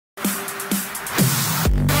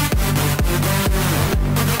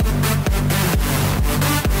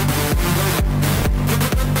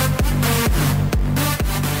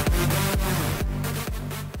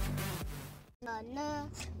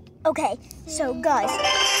Okay, so guys,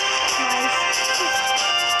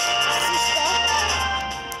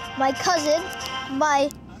 my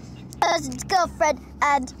cousin's girlfriend,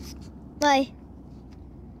 and my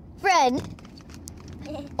friend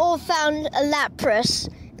all found a Lapras,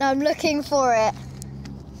 and I'm looking for it,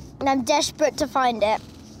 and I'm desperate to find it.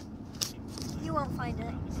 You won't find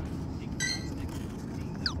it.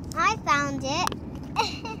 I found it.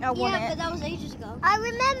 I want Yeah, it. but that was ages ago. I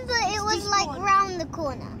remember it was like round the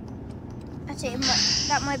corner. That's it.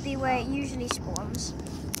 That might be where it usually spawns.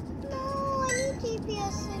 No, I need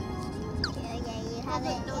GPS. Yeah, you have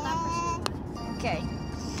it. No, Lapras. Okay.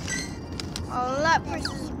 Oh, Lapras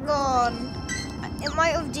is gone. It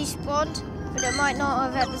might have despawned, but it might not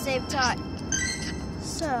have at the same time.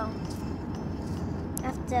 So, I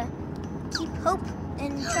have to keep hope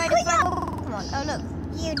and try to find Pokemon. Oh, look.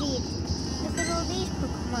 You did. Look at all these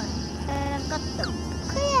Pokemon. I've got them.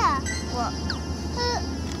 Clear. What?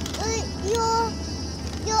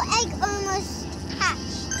 Your egg almost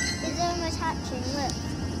hatched. It's almost hatching. Look.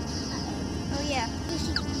 Oh, yeah.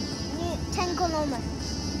 10 almost.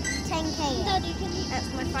 10k. Dad, you can eat. That's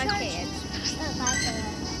my 5k egg. Oh, 5k.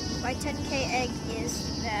 My 10k egg is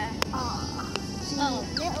there. Oh. A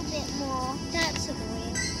little bit more. That's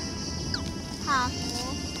annoying. Half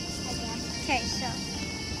more, I guess. Okay, so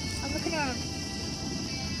I'm looking around.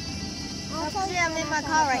 I'll I'm in my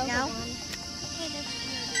car right now.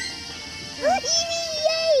 Eevee,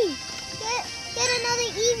 yay! Get another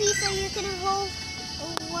Eevee so you can evolve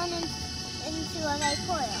one into a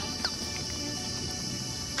Vaporeon.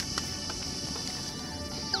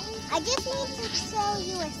 I just need to tell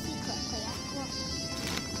you a secret, Clea.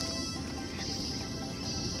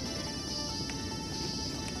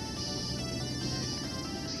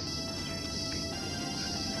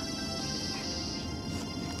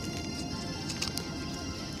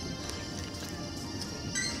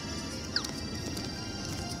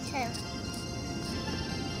 Okay.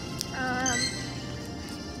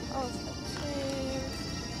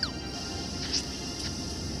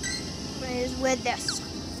 With this.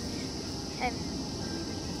 Okay.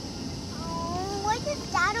 Oh, why does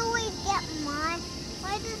Dad always get mine?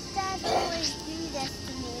 Why does Dad always do this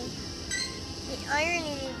to me? I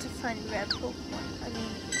really need to find rare Pokemon. I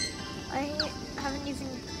mean, I haven't even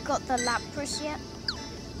got the Lapras yet.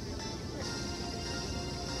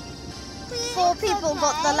 4 people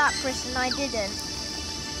got the Lapras and I didn't.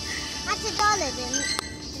 Atadala didn't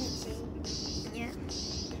she? Yeah.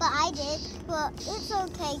 But I did. But it's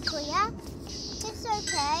okay, Clea. It's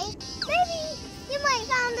okay. Maybe you might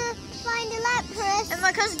find a Lapras. And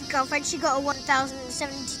my cousin's girlfriend, she got a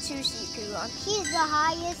 1072 CP one. She's the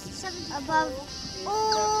highest above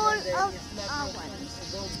all of our ones.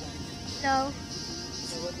 No.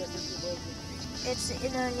 It's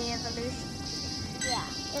in early evolution. Yeah,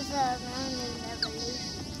 it's a only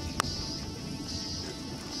evolution.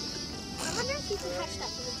 I wonder if you can catch that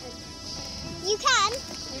from the tent. You can.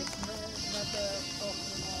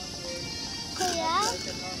 Yeah.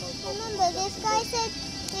 Remember, this guy said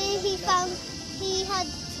he had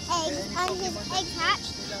eggs and his eggs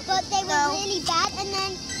hatched, but they were really bad. And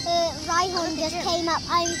then Rhyhorn just came up,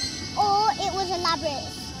 or it was a Lapras.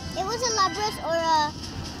 It was a Lapras or a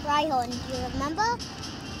Rhyhorn. Do you remember?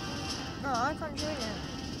 No, I can't join it.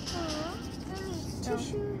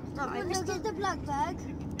 Tissue. No, I No, missed get it. the black bag.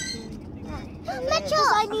 Metro,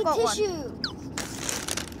 I need got one. tissue.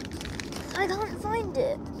 I can't find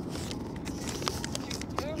it.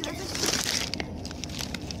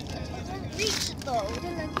 Reach it though.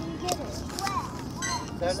 Then I can get it.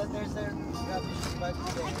 There's a rubbish bag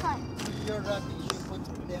there. If your rubbish, you put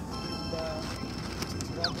them in the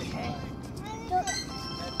rubbish bag.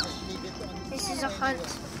 And just leave it on This is a hunt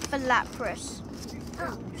for Lapras. Oh,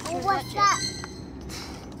 what's that?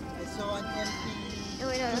 I saw an empty Oh,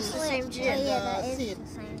 wait, no, that's the same gym. Yeah, that is seat. the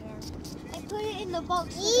same. Yeah. I put it in the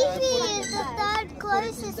box. Eevee is the third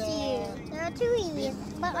closest to you. There are 2 Eevees,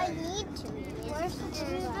 but I need 2 Eevees. Where's the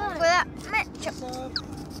two For that matchup. So,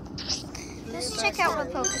 Let's check out my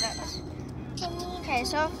Pokedex. Okay,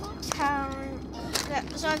 so I've found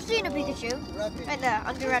so I've seen a Pikachu rubbish. right there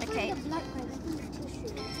under Eradicate. The black bag. I need tissue.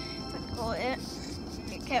 I caught it.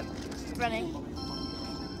 It kept running.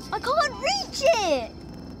 I can't reach it.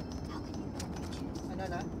 Ano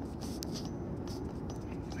na?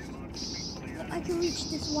 I can reach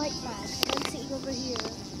this white bag. I'm sitting over here.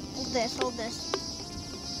 Hold this. Hold this.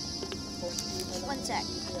 1 sec.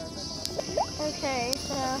 Okay,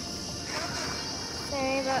 so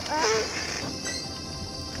sorry about that.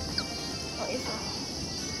 What is it?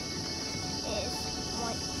 It is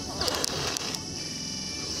white.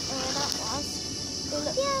 Oh, that was. Oh,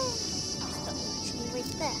 look. It's literally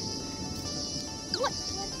right there.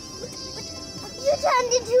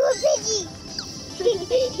 turned into a piggy.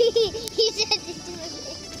 He turned into a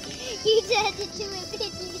piggy. He turned into a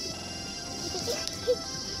piggy.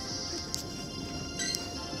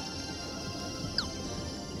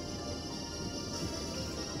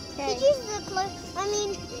 Okay. Pidgey's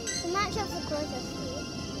the matchup's the closest to you.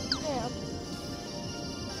 Yeah.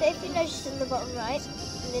 So if you notice in the bottom right,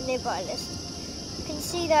 in the nearby list, you can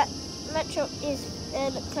see that matchup is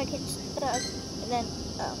looks like it's third, and then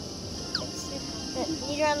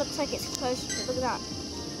Nidoran looks like it's close. But look at that,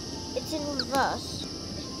 it's in reverse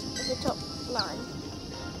at the top line.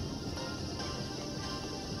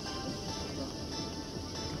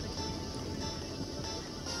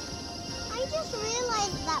 I just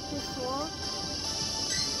realized that before.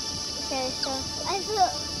 Okay, so I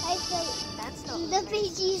thought that's not the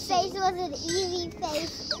Pidgey's face was an easy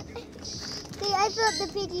face. See, I thought the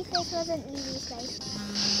Pidgey's face was an easy face.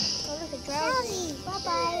 Oh, look at Drowsy.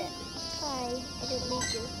 Bye-bye. Hi, I didn't need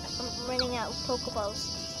you. I'm running out of Pokeballs.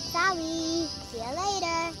 Sorry. See you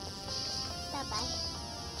later. Bye-bye.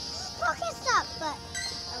 Pokestop, but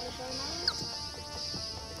are we going now?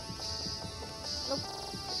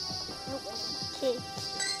 Okay,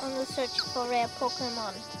 on the search for rare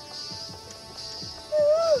Pokemon.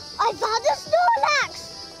 I found a Snorlax!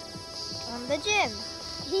 On the gym.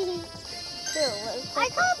 Cool. I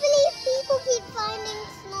can't believe people keep finding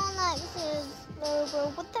Snorlaxes. No, bro,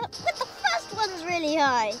 but the first one's really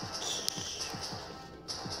high.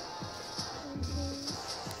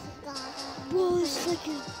 Whoa, it's like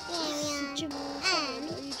And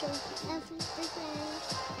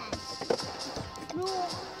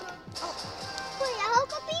wait, how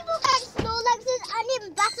come people catch Snorlaxes and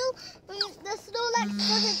in battle the Snorlax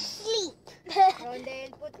doesn't sleep? Ron,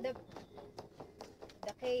 they'll put the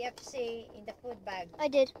KFC in the food bag. I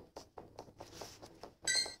did.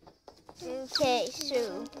 Okay,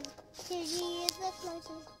 so Pidgey is the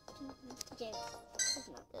closest to Jake. It's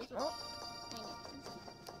not. there's not. I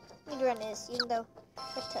know. Nidoran is, even though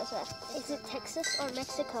it tells us. Is it Texas or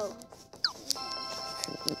Mexico?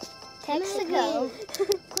 Mexico.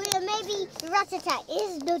 Kuya, maybe Rattata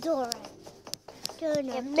is Dodoran. Don't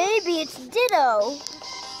know. Yeah, maybe it's Ditto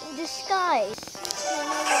in disguise.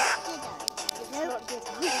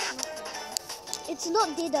 It's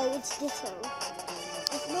not Ditto, it's Ditto.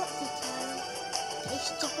 It's not Ditto. Let's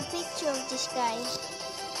take a picture of this guy. It's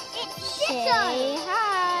Say Ditto!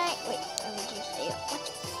 hi. Wait, let me just say it. Watch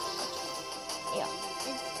it. Yeah.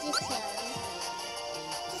 It's Ditto.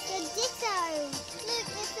 It's a Ditto! Look,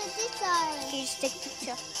 it's a Ditto! Can you just take a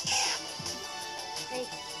picture? Wait,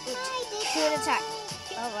 Hi, Ditto! do an attack.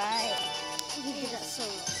 Alright. You did it so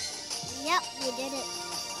well. Yep, you did it.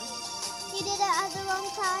 You did it at the wrong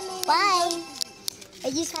time. Bye. I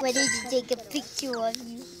just wanted to take a picture of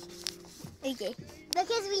you. Okay.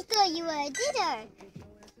 Because we thought you were a Ditto.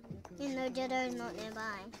 Even though Ditto is not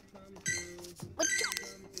nearby. What?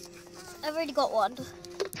 I've already got one.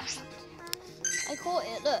 I caught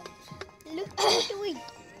it, look. Look what I'm doing.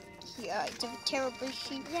 Yeah, it's a terrible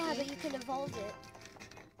sheep. Yeah, but you can evolve it.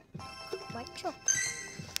 My chop.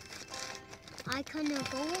 I can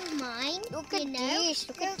evolve mine. Look at this,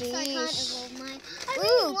 look at Oops, I can't this. evolve mine.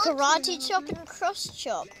 Ooh, karate chop and cross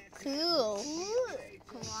chop. Cool. Ooh,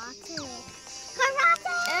 karate. Karate!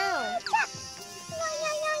 Ow. Yeah. Yo,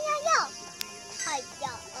 yo, yo, yo, yo.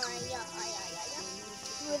 Hi-ya, hi-ya, hi-ya, hi-ya.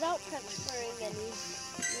 Without transferring any,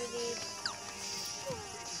 you need...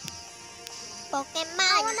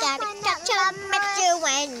 Pokemon wanna gotta find catch that up with you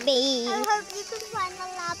and me. I hope you can find the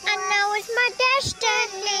lab. I know it's my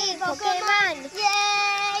destiny, Pokemon.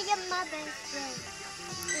 Yeah, you're my best friend.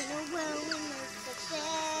 In a world with no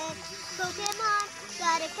success. Pokemon,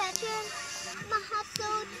 gotta catch 'em. My heart's so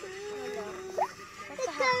true.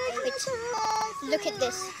 Wait, look at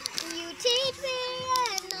this. You teach me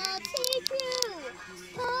and I'll teach you.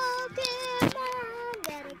 Pokemon,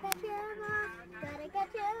 gotta catch 'em all. Gotta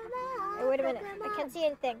catch 'em all. Hey, wait a minute. I Pokemon. can't see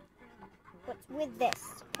anything. What's with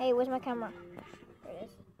this? Hey, where's my camera? There it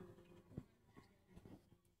is.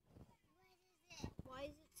 Why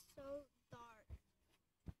is it so dark?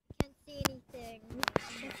 Can't see anything.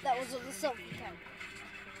 That was on the selfie cam.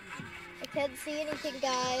 I can't see anything,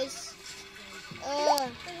 guys. We're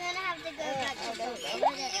gonna have to go back to there we the go.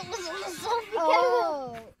 It was on the selfie Oh,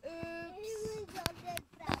 oops.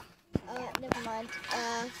 Never mind.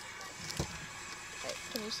 Wait,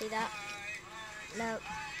 can you see that? No.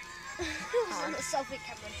 It was on the selfie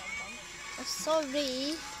camera. I'm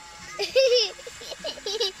sorry.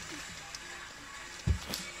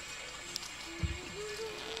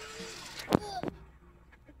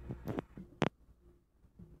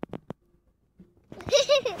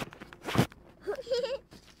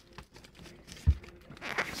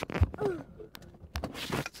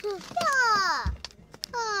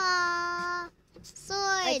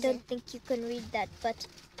 think you can read that, but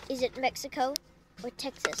is it Mexico or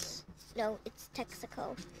Texas? No, it's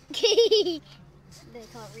Texaco. They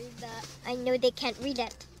can't read that. I know they can't read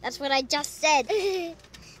it. That's what I just said. This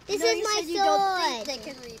No, is you my said you don't think sword. they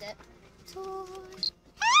can read it.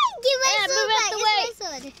 Give my Yeah, sword move back. out the It's my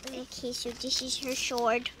sword. Okay, so this is her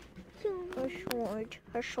sword.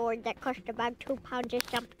 Her sword that cost about £2 or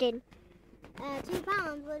something.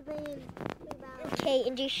 £2 would be £2. Okay,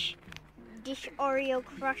 and this Oreo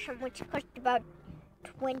Crush, which cost about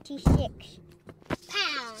 £26.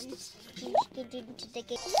 Pounds. Please get into the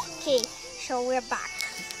game. Okay, so we're back,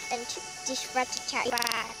 and this Ratata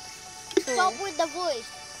back. Stop with the voice.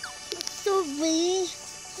 Sorry.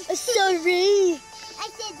 Sorry. I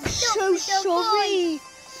said stop with the voice.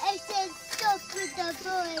 I said stop with the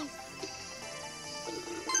voice.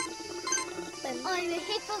 I'm a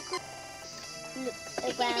hypocrite. Look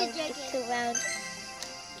around.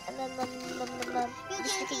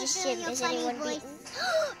 Just look at this gym. Is anyone beaten?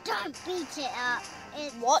 Don't beat it up.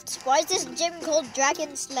 What? Why is this gym called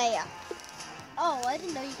Dragon Slayer? Oh, I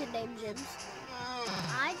didn't know you could name gyms.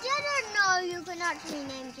 I didn't know you could actually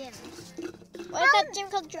name gyms. Why is that gym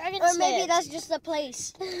called Dragon Or Slayer? maybe that's just a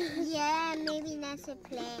place. Yeah, maybe that's a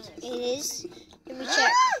place. It is. Let me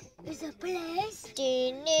check. It's a place?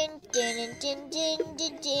 Dun, dun, dun, dun, dun,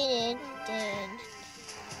 dun, dun, dun.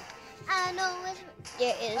 I know it's...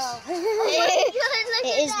 There it is. Oh my God, look It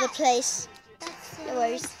at is the that. place. That's No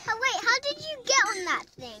worries. Oh, wait, how did you get on that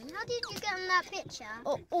thing? How did you get on that picture?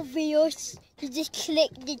 Oh, obvious. You just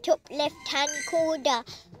click the top left-hand corner.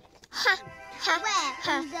 Ha, ha, Where?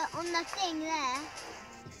 ha. On the thing there.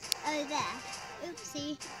 Oh, there.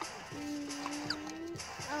 Oopsie.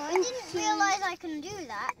 Oh, I didn't realise I can do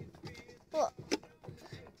that. What?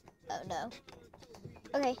 Oh no.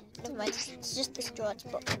 Okay, never mind. It's just the straw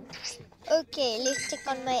button. Okay, let's check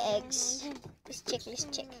on my eggs. Let's check.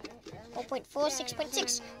 4.4,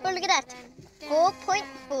 6.6. Oh, look at that.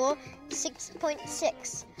 4.4,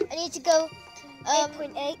 6.6. I need to go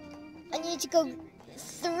 8.8. I need to go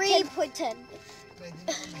 10.10.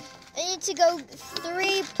 I need to go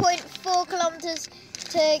 3.4 kilometers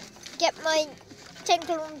to get my 10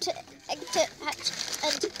 kilometer egg to hatch,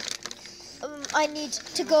 and I need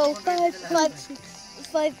to go 5.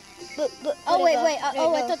 But Oh, wait. whatever. I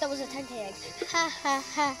No. thought that was a 10K egg. Ha ha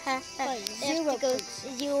ha ha ha. Fine, I have to go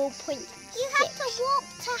 0.6. You have to walk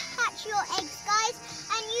to hatch your eggs, guys,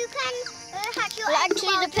 and you can hatch your Well, eggs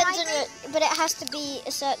actually, while it depends on driving. it, but it has to be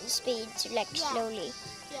a certain speed, so like Yeah. slowly.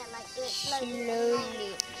 Yeah, like do it slowly.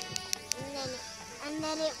 Slowly. And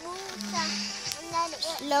then it moves. And then it's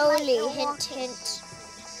Slowly, like you're hint, walking. hint.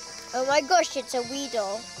 Oh my gosh, it's a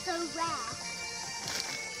Weedle. So rare.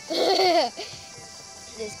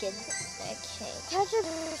 This kid. Okay. Ketchup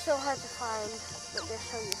is so hard to find, but they're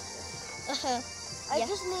so useless. I Yeah.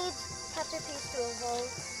 just need Caterpies to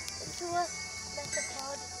evolve into a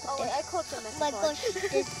Metapod. Oh, wait, I called them Oh Metapod. my gosh,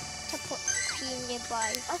 there's Tapotine nearby.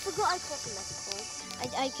 I forgot I called them Metapod.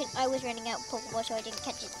 I was running out of Pokeball, so I didn't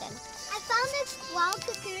catch it then. I found this wild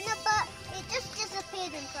Kakuna, but it just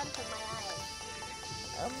disappeared in front of my eyes.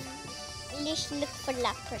 Let's look for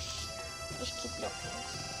Lapras. Just keep looking.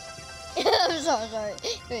 I'm so sorry.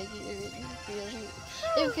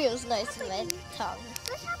 It feels nice in my tongue.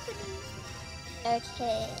 What's happening?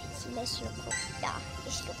 Okay, so let's look for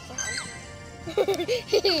let's look for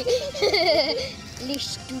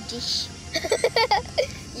let's do this.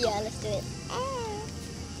 Yeah, let's do it.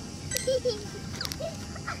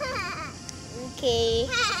 Okay.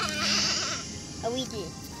 Oh, we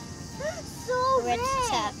did. So rare.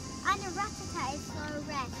 Rattata. And a Rattata is so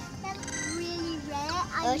rare. They're really rare.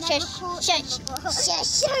 Oh, I've never shush, caught shush, them before.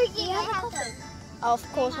 shush. You have them. Of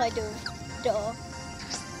course I do. Duh.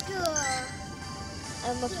 Good.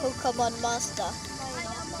 I'm a Pokemon master. I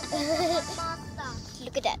am a Pokemon master.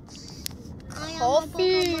 Look at that. I am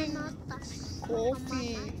Coffee. a Pokemon master.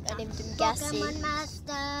 Coffee. I named him Gassy. Pokemon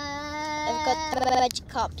master. I've got the magic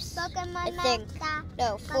cups. Pokemon I think. master.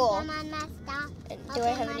 No, 4. Pokemon master. And do I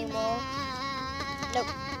have any more? Nope.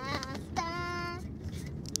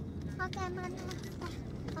 Pokemon master.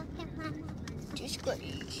 Pokemon master. 2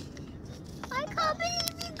 Squirtles. I can't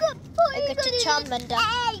believe you got I got a Charmander.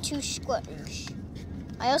 2 Squirtles.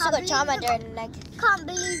 I also got Charmander in an egg. Can't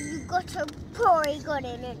believe you got a Porygon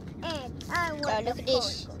in an egg. I want Oh, look a at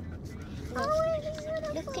this. Porygon. I really want a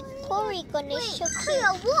Look at Porygon. Porygon. It's so Wait, cute.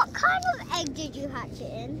 Cleo, what kind of egg did you hatch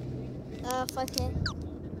it in? 5K.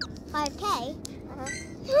 5K?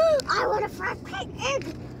 I want a 5K egg.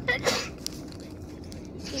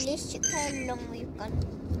 Okay, let's check how long we've gone.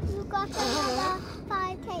 You got another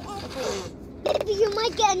 5K egg. Maybe you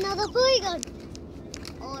might get another Porygon.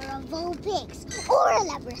 Or a Vulpix. Or a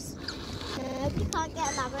Lapras. hope you can't get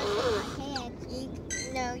Labras in 9k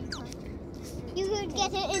eggs. No, you can't. You could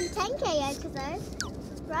get it in 10k eggs though,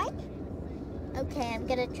 right? Okay, I'm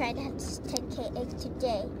gonna try to have this 10k egg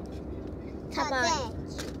today. Come on.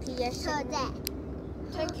 GPS. Today.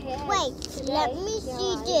 10k eggs. Wait, today. let me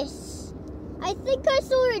see Yeah. this. I think I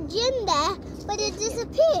saw a gem there, but it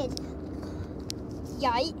disappeared.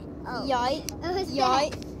 Yike. Oh. Yike. It was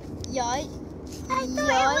Yike. Yike. I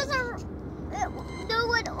thought it was no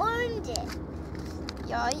one owned it.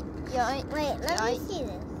 Yike. Yike. Wait, let Yike. me see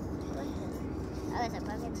this. What's this? Oh, it's a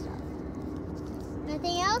broken stuff.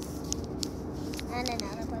 Nothing else? And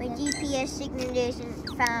another My broken GPS signal isn't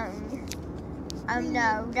found.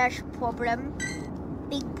 No, that's a problem.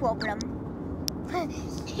 Big problem.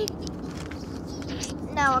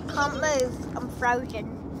 Now I can't move. I'm frozen.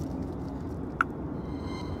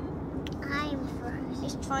 I'm frozen.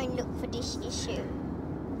 Let's try and look for this issue.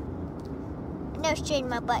 No strain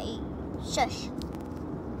my body. Shush.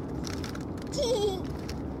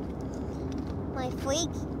 My free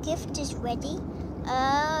gift is ready.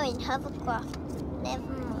 Oh, in hovercraft. Never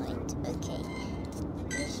mind. Okay.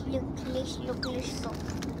 Let's look. It's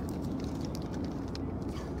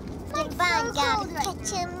Goodbye, so gotta cold right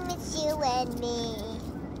catch 'em, it's you and me.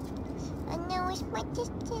 I know it's my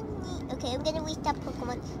destiny. Okay, I'm gonna restart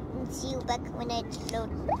Pokemon and see you back when it's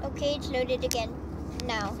loaded. Okay, it's loaded again.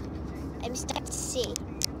 Now, I'm stuck to sea.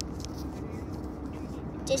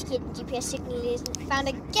 Just kidding, GPS signal isn't found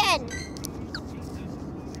again.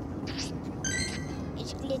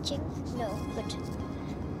 It's glitching? No, good.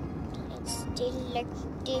 It's still like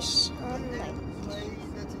this on my...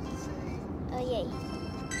 Oh, yay.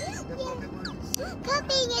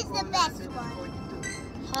 Cupping is the best one.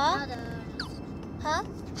 Huh? Huh?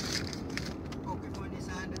 Pokemon is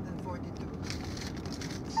 142.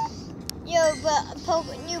 Yo, but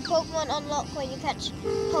new Pokemon unlock when you catch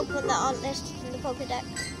Pokemon that aren't listed in the Pokedex.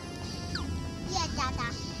 Yeah, Dada.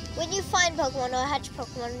 When you find Pokemon or hatch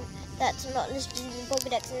Pokemon that's not listed in the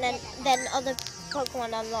Pokedex, and then other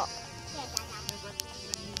Pokemon unlock. Yeah, Dada.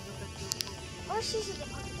 Oh, she's in the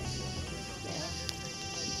Pokedex.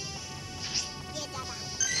 Yeah, Dada.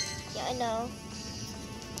 Yeah, I know.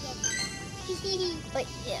 But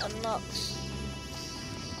it unlocks.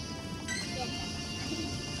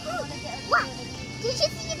 What? Did you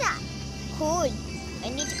see that? Cool. I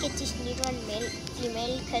need to get this new one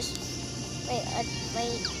female because my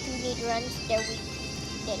two need runs, they're weak.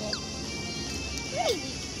 They're like Really?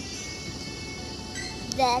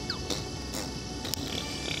 that.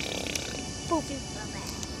 Poopy.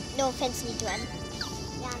 No offense, need run.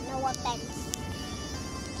 Yeah, no offense.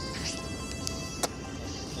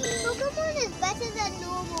 Okay. Pokemon is better than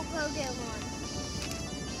normal Pokemon.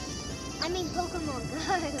 I mean Pokemon Go.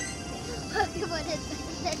 Pokemon is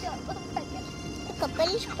better than normal Pokemon. Look, a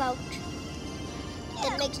belly sprout.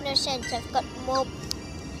 That makes no sense. I've got more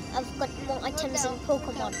items than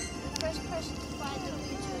Pokemon. The first person to find the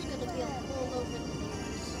Mewtwo is going to be all over the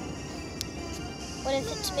news. What if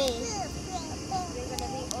it's me? You're going to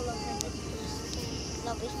be all over the news. And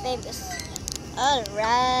I'll be famous.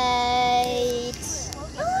 Alright.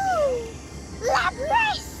 Ooh!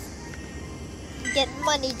 Lapras! Get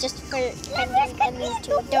money just for Lapras finding a could be in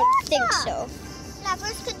Mewtwo. the Don't think water. so.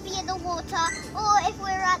 Lapras could be in the water, or if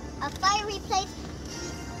we're at a fiery place,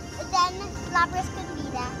 then Lapras could be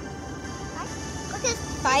there. Right? Because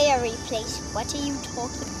Fiery place. What are you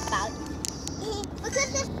talking about? they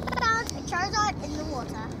found a Charizard in the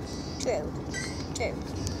water. True. True.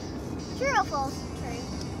 True or false? True.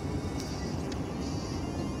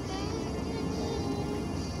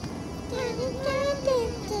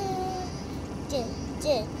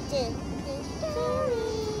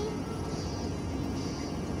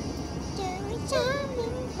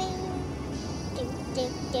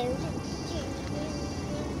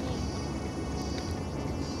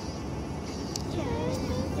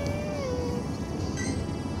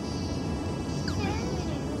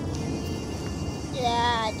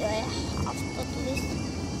 Yeah, do I have to do this?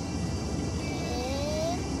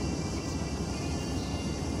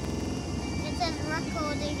 It says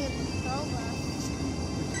recording in progress.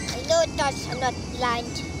 I know it does. I'm not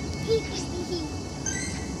blind.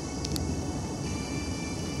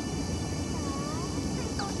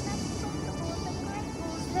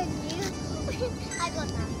 I got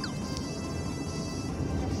that.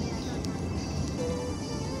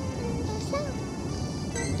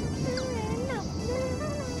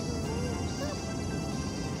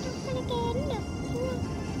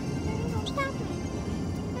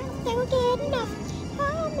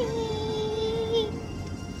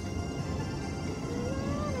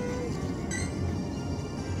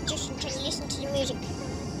 Just listen to the music.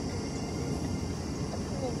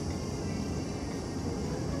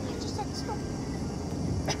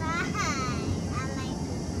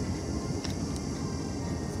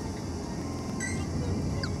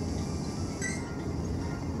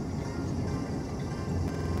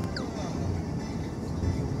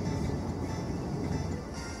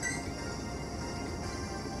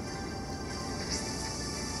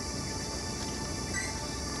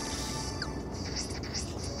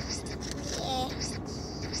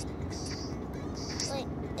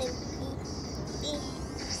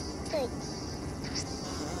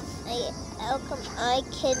 I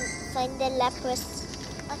can find the Lapras.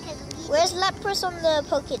 Okay, Where's Lapras on the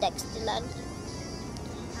Pokédex, Dylan?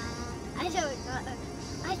 I don't know.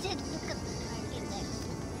 I didn't look at the Pokédex.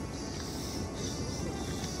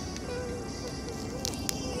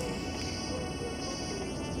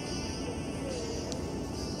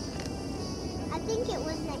 I think it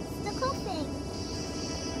was next to Coughing.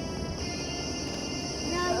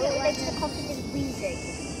 No, it Next wasn't. to Coughing is Wheezing.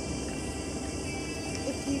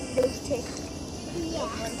 If you notice. Yeah.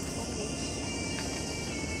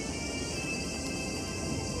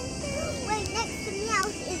 Wait, next to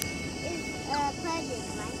Meowth is Purdy,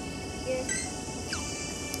 right? Yes.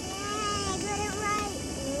 Yay, I got it right.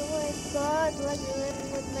 Oh my god, what's wrong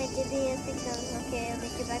with my GPS signal? Okay, I'll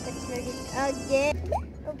make it back. It's loaded again.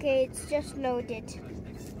 Okay, it's just loaded.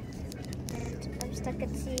 And I'm stuck at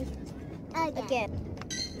sea again.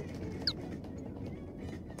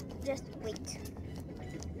 Just wait.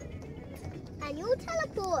 And you'll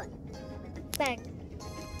teleport. Bang.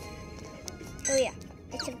 Oh yeah,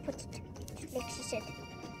 I teleported. Just like she said.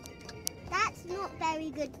 That's not very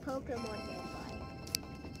good Pokemon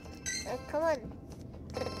there, Come on.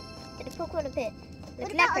 Did a Pokemon appear?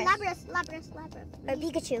 What Like about a Lapras. Lapras? Or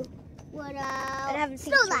Pikachu. What I haven't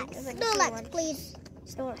seen Snorlax. I've only seen one. Snorlax, please.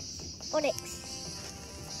 Snorlax. Onyx.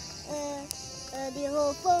 The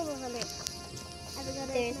whole form of a mix. Haven't got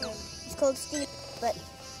There is it. one. It's called Steel, but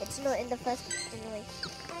it's not in the first anyway.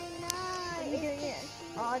 I What are know. you doing here?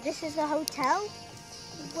 Oh, this is the hotel?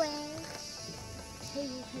 Where?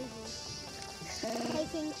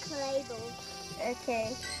 Taking Clable.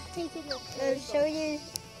 Okay. Taking a I'll Clable. show you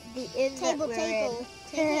the inn that we're Table. in.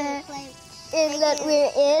 Taking a Clable. Inn that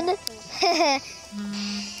we're in.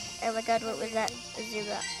 Oh my god, what was that? A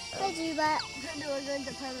zebra. Hey, Zubat. Oh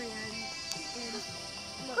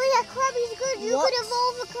Oh yeah, Krabby's good. You What? could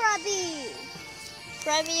evolve a Krabby.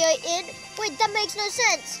 Premier Inn? Wait, that makes no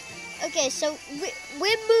sense. Okay, so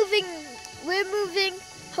we're moving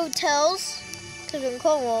hotels because we're in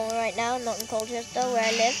Cornwall right now, not in Colchester where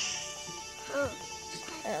I live. Oh.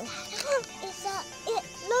 Is that it?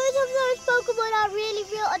 Loads of those Pokemon are really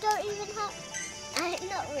real. I don't even have.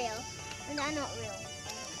 Not real. They're not real.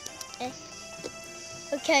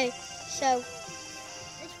 Okay, so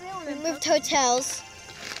It's real. we moved hotels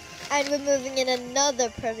and we're moving in another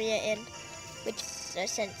Premier Inn, which makes no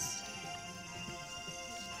sense.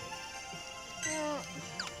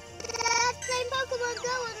 Dad's playing Pokemon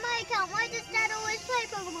Go on my account. Why does Dad always play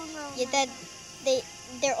Pokemon Go? Yeah, that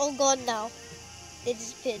they're all gone now. They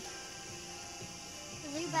disappeared.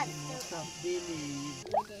 Zubat's I still.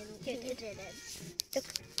 can't believe. We didn't. Look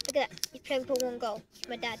at that. He's playing Pokemon Go. It's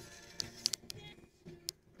my dad.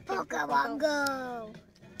 Pokemon Go.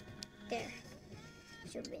 There.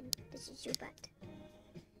 Zoom in. This is Zubat.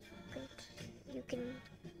 You can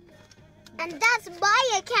And that's my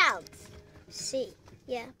account. see.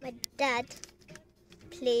 Yeah, my dad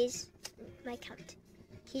plays my account.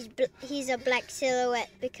 He's a black silhouette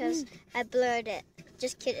because I blurred it.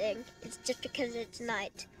 Just kidding. It's just because it's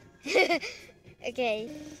night. Okay,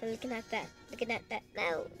 so looking at that. Looking at that.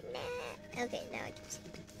 No. Okay, now I can see.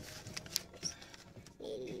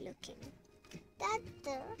 Looking. That's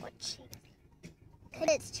Watching.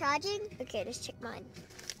 it's charging. Okay, let's check mine.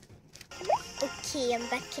 Okay, I'm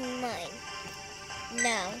back in mine.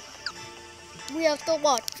 Now, we have to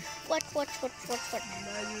watch. What?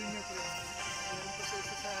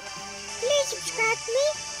 Please subscribe to me.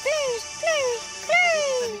 Please.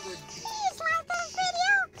 Please like this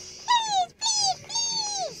video.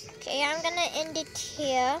 Please. Okay, I'm gonna end it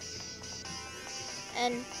here.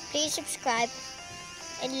 And please subscribe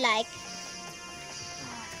and like.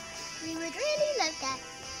 We would really love that.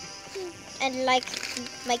 And like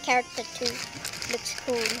my character too. Looks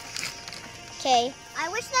cool. Okay, I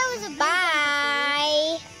wish there was a blue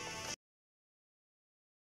bye.